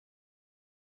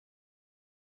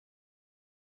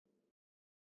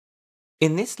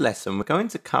In this lesson, we're going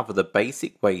to cover the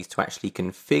basic ways to actually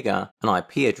configure an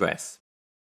IP address.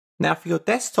 Now, for your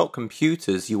desktop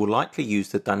computers, you will likely use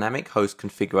the Dynamic Host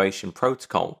Configuration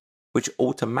Protocol, which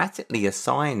automatically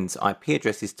assigns IP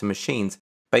addresses to machines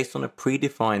based on a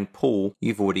predefined pool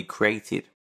you've already created.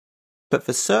 But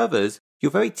for servers,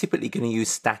 you're very typically going to use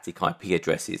static IP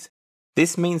addresses.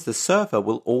 This means the server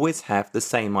will always have the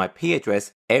same IP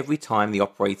address every time the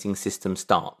operating system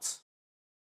starts.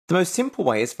 The most simple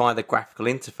way is via the graphical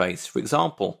interface. For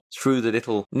example, through the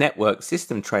little network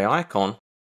system tray icon,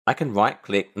 I can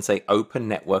right-click and say Open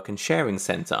Network and Sharing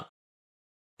Center.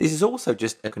 This is also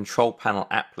just a control panel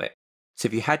applet. So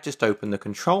if you had just opened the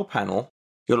control panel,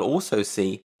 you'll also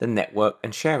see the Network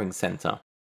and Sharing Center.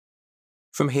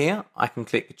 From here, I can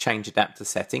click Change Adapter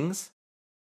Settings,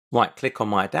 right-click on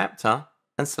my adapter,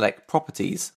 and select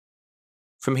Properties.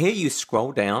 From here, you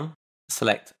scroll down,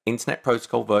 select Internet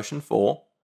Protocol version 4,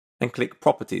 and click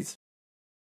Properties.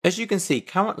 As you can see,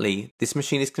 currently, this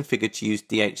machine is configured to use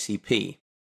DHCP.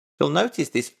 You'll notice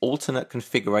this Alternate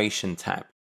Configuration tab.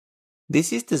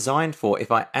 This is designed for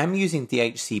if I am using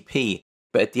DHCP,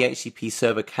 but a DHCP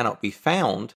server cannot be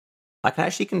found, I can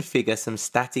actually configure some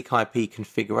static IP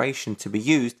configuration to be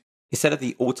used instead of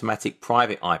the automatic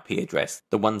private IP address,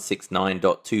 the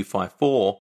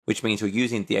 169.254, which means you're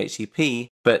using DHCP,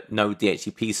 but no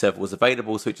DHCP server was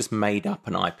available, so it just made up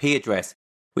an IP address,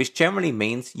 which generally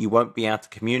means you won't be able to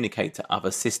communicate to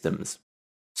other systems.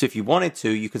 So if you wanted to,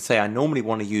 you could say I normally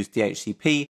want to use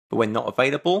DHCP, but when not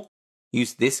available,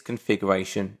 use this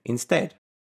configuration instead.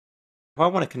 If I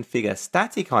want to configure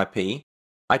static IP,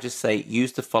 I just say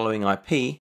use the following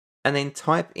IP and then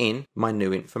type in my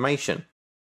new information.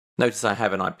 Notice I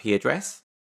have an IP address,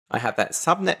 I have that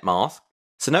subnet mask,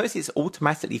 so notice it's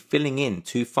automatically filling in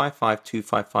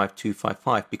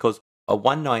 255.255.255 because a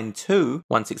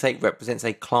 192.168 represents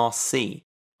a Class C,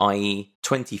 i.e.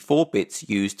 24 bits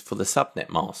used for the subnet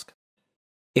mask.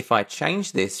 If I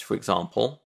change this, for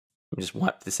example, let me just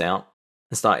wipe this out,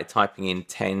 and started typing in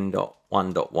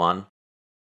 10.1.1,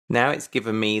 now it's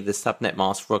given me the subnet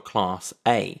mask for a Class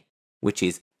A, which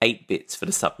is 8 bits for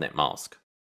the subnet mask.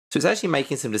 So it's actually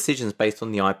making some decisions based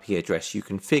on the IP address you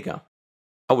configure.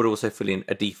 I would also fill in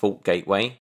a default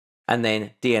gateway, and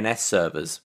then DNS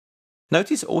servers.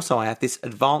 Notice also I have this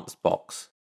advanced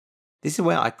box. This is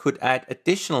where I could add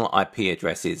additional IP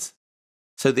addresses.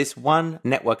 So this one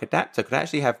network adapter could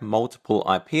actually have multiple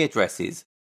IP addresses.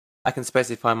 I can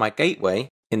specify my gateway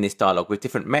in this dialog with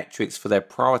different metrics for their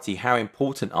priority, how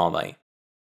important are they.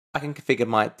 I can configure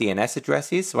my DNS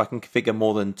addresses, so I can configure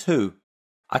more than 2.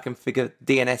 I can configure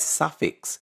DNS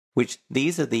suffix, which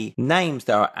these are the names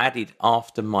that are added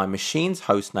after my machine's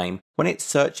hostname when it's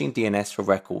searching DNS for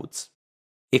records.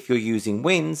 If you're using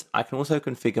WINS, I can also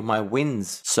configure my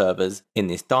WINS servers in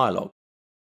this dialog.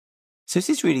 So this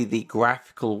is really the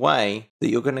graphical way that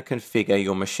you're going to configure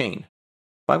your machine.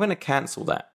 But I'm going to cancel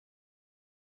that.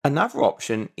 Another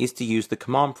option is to use the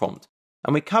command prompt,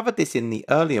 and we covered this in the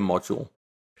earlier module.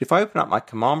 But if I open up my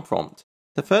command prompt,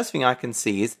 the first thing I can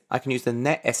see is I can use the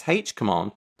netsh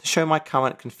command to show my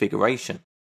current configuration.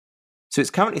 So it's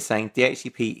currently saying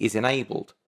DHCP is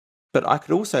enabled. But I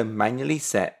could also manually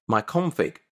set my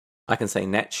config. I can say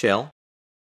net shell,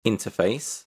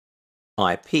 interface,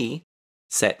 IP,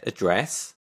 set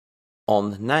address,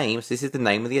 on name, so this is the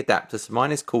name of the adapter, so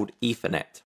mine is called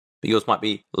Ethernet, but yours might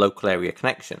be local area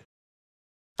connection.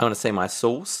 I want to say my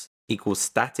source equals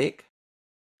static,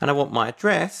 and I want my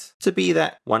address to be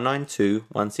that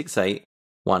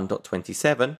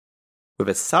 192.168.1.27 with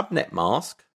a subnet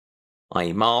mask,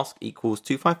 i.e. mask equals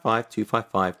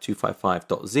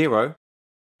 255.255.255.0,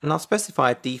 and I'll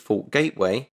specify a default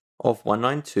gateway of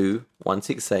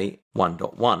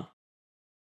 192.168.1.1.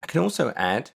 I can also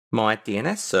add my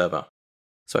DNS server.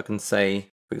 So I can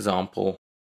say, for example,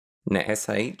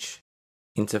 netsh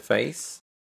interface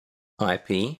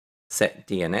IP set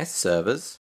DNS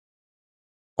servers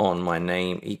on my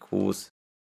name equals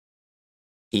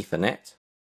Ethernet.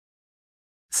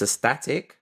 It's a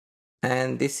static,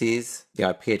 and this is the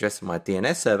IP address of my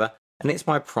DNS server, and it's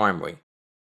my primary.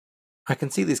 I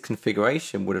can see this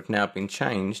configuration would have now been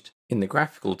changed in the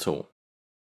graphical tool.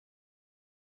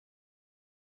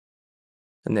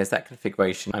 And there's that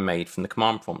configuration I made from the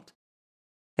command prompt.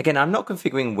 Again, I'm not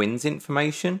configuring WINS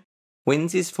information.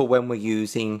 WINS is for when we're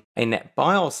using a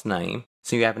NetBIOS name.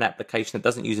 So you have an application that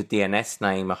doesn't use a DNS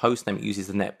name, a host name, it uses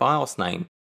the NetBIOS name.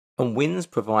 And WINS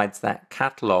provides that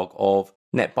catalog of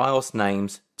NetBIOS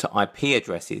names to IP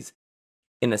addresses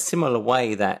in a similar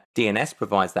way that DNS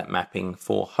provides that mapping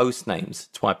for host names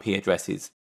to IP addresses.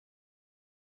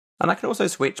 And I can also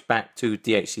switch back to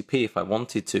DHCP if I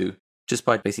wanted to, just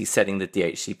by basically setting the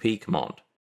DHCP command.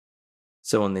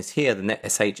 So on this here, the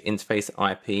NetSH interface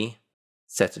IP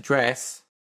set address,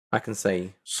 I can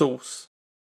say source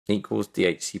equals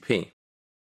DHCP.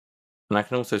 And I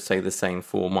can also say the same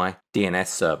for my DNS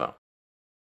server.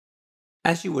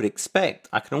 As you would expect,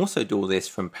 I can also do all this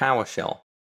from PowerShell.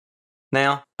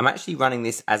 Now, I'm actually running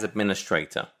this as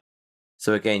administrator.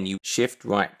 So again, you shift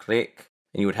right click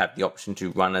and you would have the option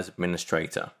to run as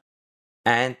administrator.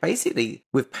 And basically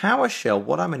with PowerShell,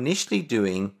 what I'm initially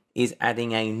doing is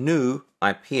adding a new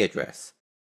IP address.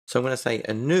 So I'm going to say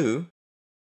a new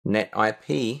net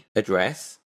IP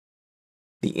address.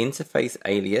 The interface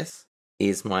alias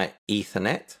is my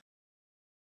Ethernet.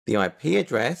 The IP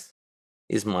address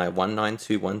is my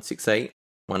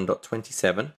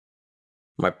 192.168.1.27.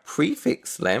 My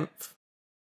prefix length,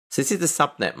 so this is the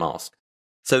subnet mask.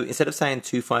 So instead of saying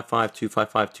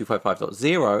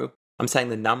 255.255.255.0, I'm saying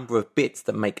the number of bits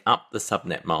that make up the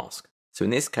subnet mask. So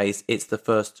in this case, it's the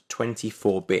first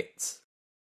 24 bits.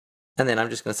 And then I'm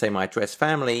just going to say my address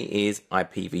family is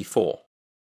IPv4.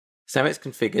 So now it's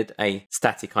configured a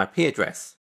static IP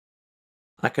address.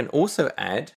 I can also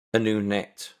add a new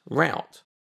net route.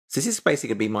 So this is basically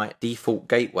going to be my default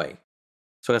gateway.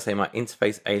 So I'm going to say my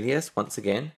interface alias, once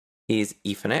again, is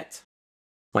Ethernet.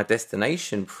 My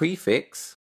destination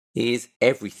prefix is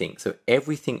everything, so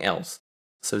everything else.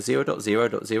 So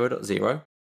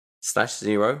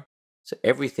 0.0.0.0/0, so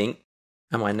everything.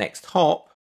 And my next hop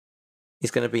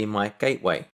is going to be my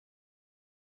gateway.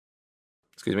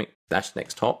 Dash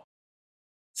next hop.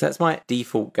 So that's my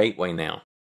default gateway now.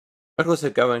 I can also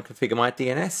go and configure my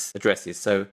DNS addresses.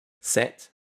 So set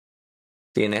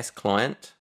DNS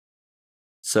client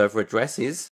server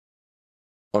addresses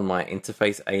on my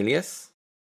interface alias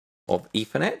of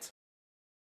Ethernet.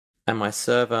 And my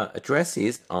server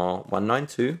addresses are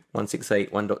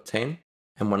 192.168.1.10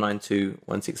 and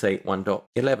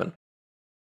 192.168.1.11.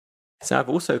 So I've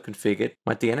also configured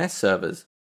my DNS servers.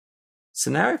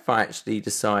 So now if I actually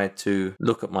decide to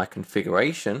look at my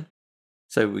configuration,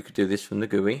 so we could do this from the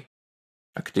GUI.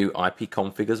 I could do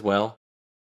ipconfig as well.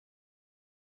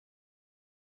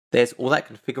 There's all that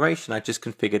configuration I just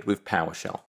configured with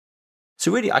PowerShell.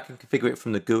 So really I can configure it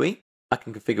from the GUI, I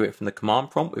can configure it from the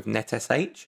command prompt with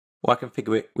NetSH, or I can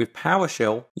configure it with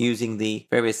PowerShell using the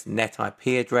various net IP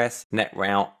address, net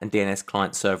route, and DNS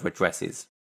client server addresses.